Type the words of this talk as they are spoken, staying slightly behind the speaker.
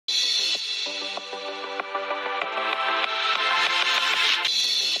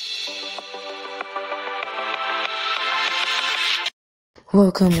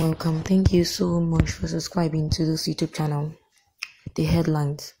Welcome. Thank you so much for subscribing to this YouTube channel. The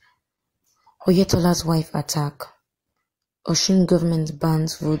headlines: Oyetola'S wife attack. Osun government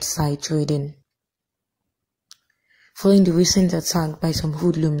bans roadside trading. Following the recent attack by some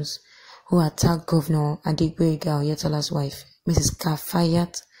hoodlums who attacked Governor Adegboyega Oyetola'S wife, Mrs.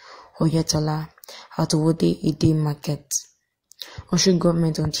 Kafayat Oyetola, at Owode-Ede Market, Osun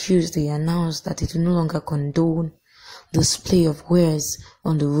government on Tuesday announced that it will no longer condone display of wares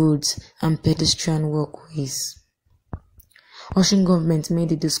on the roads and pedestrian walkways. Osun government made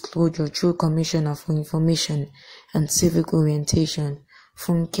the disclosure through Commissioner for Information and Civic Orientation,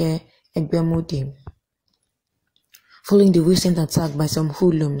 Funke Egbemode, following the recent attack by some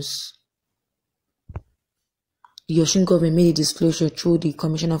hoodlums. The Osun government made a disclosure through the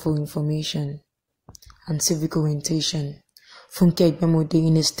Commissioner for Information and Civic Orientation, Funke Egbemode,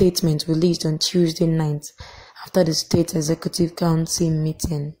 in a statement released on Tuesday night after the State Executive Council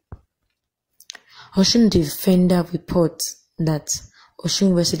meeting. Osun Defender reports that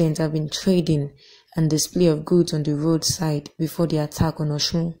Osun residents have been trading and display of goods on the roadside before the attack on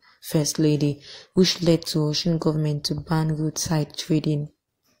Osun First Lady, which led to Osun government to ban roadside trading.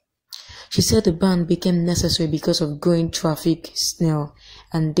 She said the ban became necessary because of growing traffic snare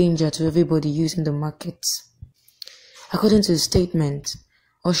and danger to everybody using the markets. According to the statement,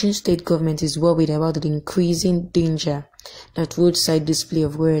 Osun State government is worried about the increasing danger that roadside display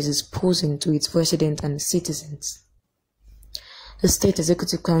of wares is posing to its residents and citizens. The State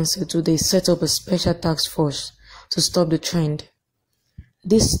Executive Council today set up a special task force to stop the trend.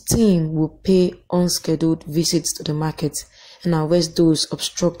 This team will pay unscheduled visits to the market and arrest those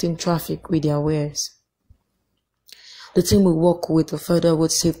obstructing traffic with their wares. The team will work with the Federal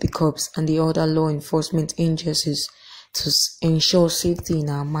Road Safety Corps and the other law enforcement agencies to ensure safety in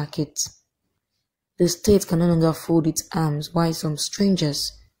our market. The state can no longer fold its arms while some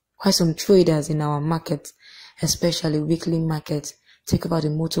traders in our market, especially weekly markets, take over the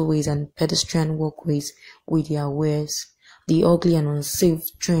motorways and pedestrian walkways with their wares. The ugly and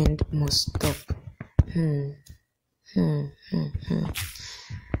unsafe trend must stop.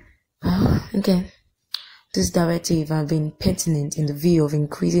 Okay. This directive has been pertinent in the view of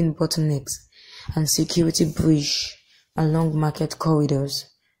increasing bottlenecks and security breach along market corridors,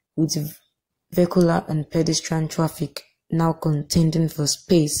 with vehicular and pedestrian traffic now contending for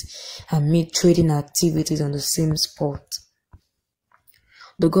space amid trading activities on the same spot.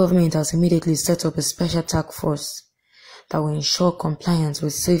 The government has immediately set up a special task force that will ensure compliance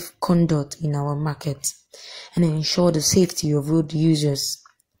with safe conduct in our market and ensure the safety of road users.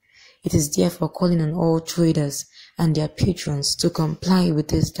 It is therefore calling on all traders and their patrons to comply with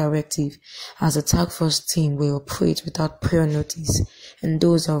this directive, as the task force team will operate without prior notice, and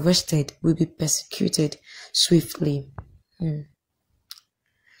those arrested will be persecuted swiftly.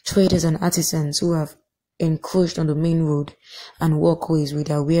 Traders and artisans who have encroached on the main road and walkways with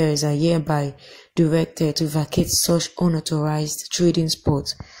their wares are hereby directed to vacate such unauthorized trading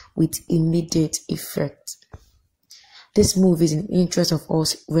spots with immediate effect. This move is in the interest of all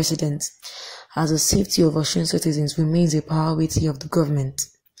residents, as the safety of Osun citizens remains a priority of the government.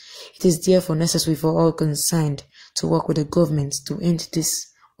 It is therefore necessary for all concerned to work with the government to end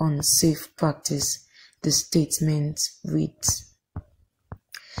this unsafe practice, the statement reads.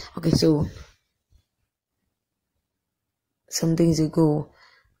 Okay, so some days ago,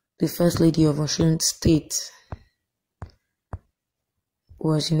 the First Lady of Osun State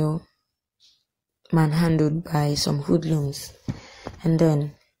was, manhandled by some hoodlums, and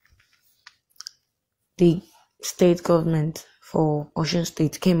then the state government for Osun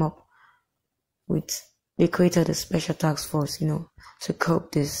State came up with, they created a special task force, to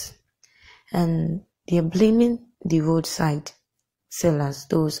curb this, and they're blaming the roadside sellers,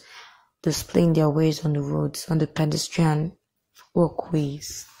 those displaying their wares on the roads, on the pedestrian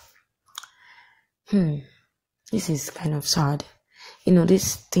walkways. This is kind of sad.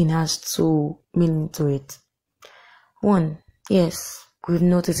 This thing has two meanings to it. One, yes, we've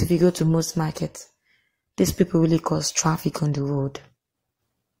noticed if you go to most markets, these people really cause traffic on the road.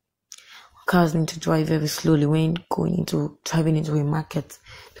 Cars need to drive very slowly when driving into a market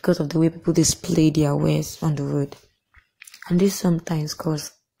because of the way people display their wares on the road. And this sometimes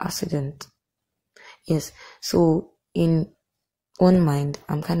cause accident. Yes, so in one mind,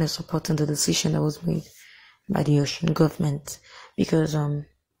 I'm kind of supporting the decision that was made by the Osun government, because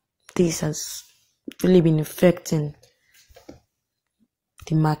this has really been affecting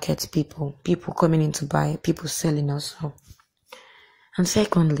the market people coming in to buy, people selling also. And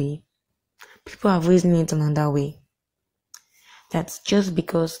secondly, people are raising it another way, that just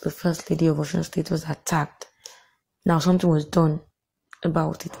because the First Lady of Osun State was attacked, now something was done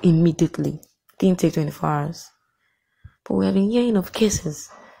about it immediately. It didn't take 24 hours. But we have been hearing of cases,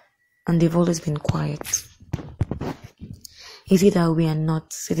 and they've always been quiet. Is it that we are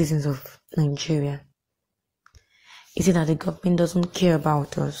not citizens of Nigeria? Is it that the government doesn't care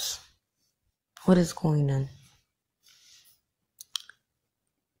about us? What is going on?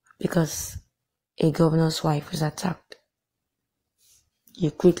 Because a governor's wife was attacked, you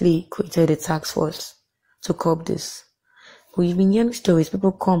quickly created a task force to curb this. We've been hearing stories.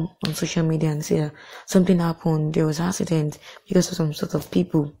 People come on social media and say that something happened, there was an accident because of some sort of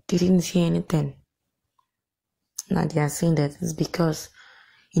people. They didn't see anything. Now they are saying that it's because,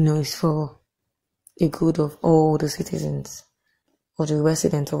 it's for the good of all the citizens or the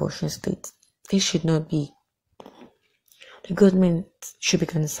residents of Osun State. This should not be. The government should be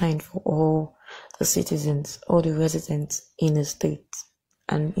concerned for all the citizens, all the residents in the state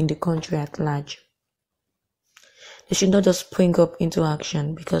and in the country at large. They should not just spring up into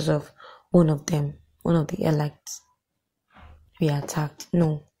action because of one of them, one of the elects, be attacked.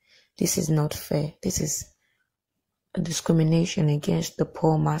 No, this is not fair. This is a discrimination against the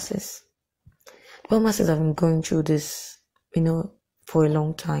poor masses. The poor masses have been going through this, for a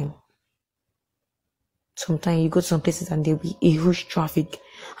long time. Sometimes you go to some places and there'll be a huge traffic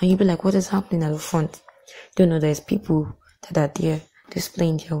and you'll be like, what is happening at the front? Don't know there's people that are there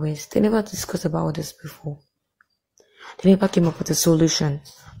displaying their wares. They never discussed about this before. They never came up with a solution.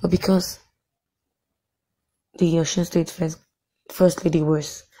 But because the Osun State First Lady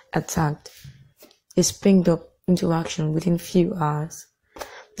was attacked, they springed up into action within few hours.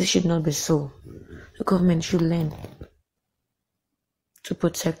 This should not be so. The government should learn to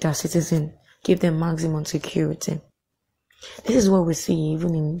protect our citizens, give them maximum security. This is what we see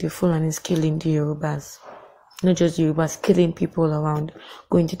even in the Fulanis killing the Yorubas. Not just Yorubas, killing people around,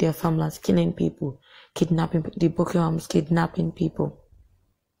 going to their families, killing people, kidnapping, the Boko Harams kidnapping people.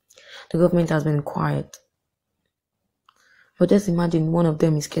 The government has been quiet. But just imagine one of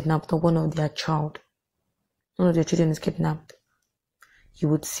them is kidnapped or one of their children is kidnapped. You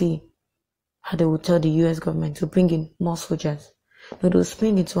would see how they would tell the US government to bring in more soldiers. No, they'll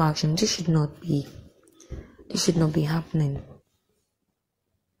spring into action. This should not be happening.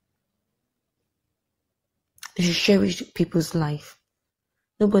 They should cherish people's life.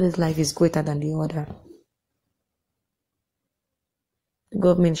 Nobody's life is greater than the other. The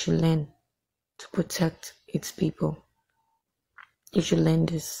government should learn to protect its people. They should learn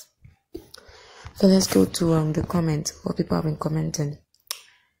this. So let's go to the comments, what people have been commenting.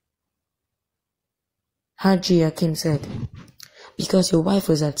 Haji Akim said, because your wife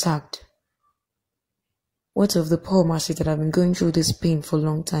was attacked. What of the poor masses that have been going through this pain for a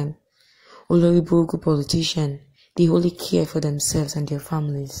long time? Oloriburuku politician, they only care for themselves and their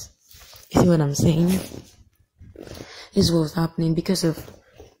families. You see what I'm saying? This was happening because of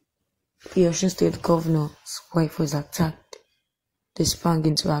the Osun State governor's wife was attacked. They sprang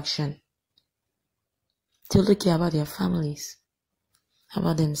into action. They only care about their families,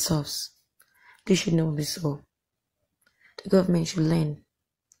 about themselves. This should not be so. The government should learn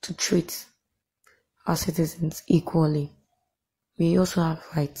to treat our citizens equally. We also have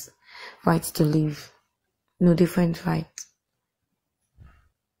rights to live, no different rights.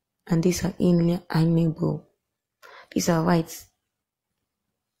 And these are inalienable. These are rights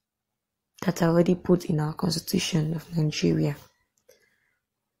that are already put in our constitution of Nigeria.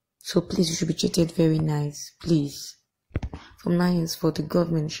 So please, you should be treated very nice, please. From now henceforth, the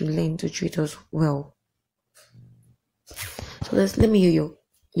government should learn to treat us well. So let me hear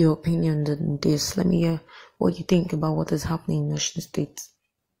your opinion on this. Let me hear what you think about what is happening in Osun State.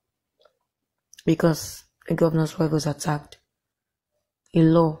 Because a governor's wife was attacked, a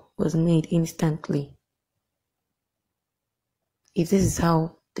law was made instantly. If this is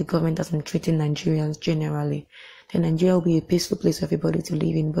how the government has been treating Nigerians generally, then Nigeria will be a peaceful place for everybody to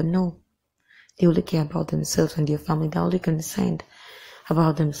live in. But no, they only care about themselves and their family. They're only concerned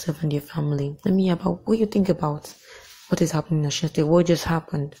about themselves and their family. Let me hear about what you think about what is happening in Osun State. What just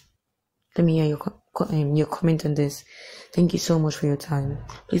happened? Let me hear your comment on this. Thank you so much for your time.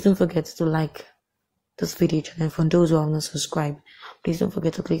 Please don't forget to like this video channel. For those who have not subscribed, please don't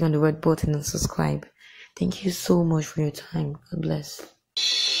forget to click on the red button and subscribe. Thank you so much for your time. God bless.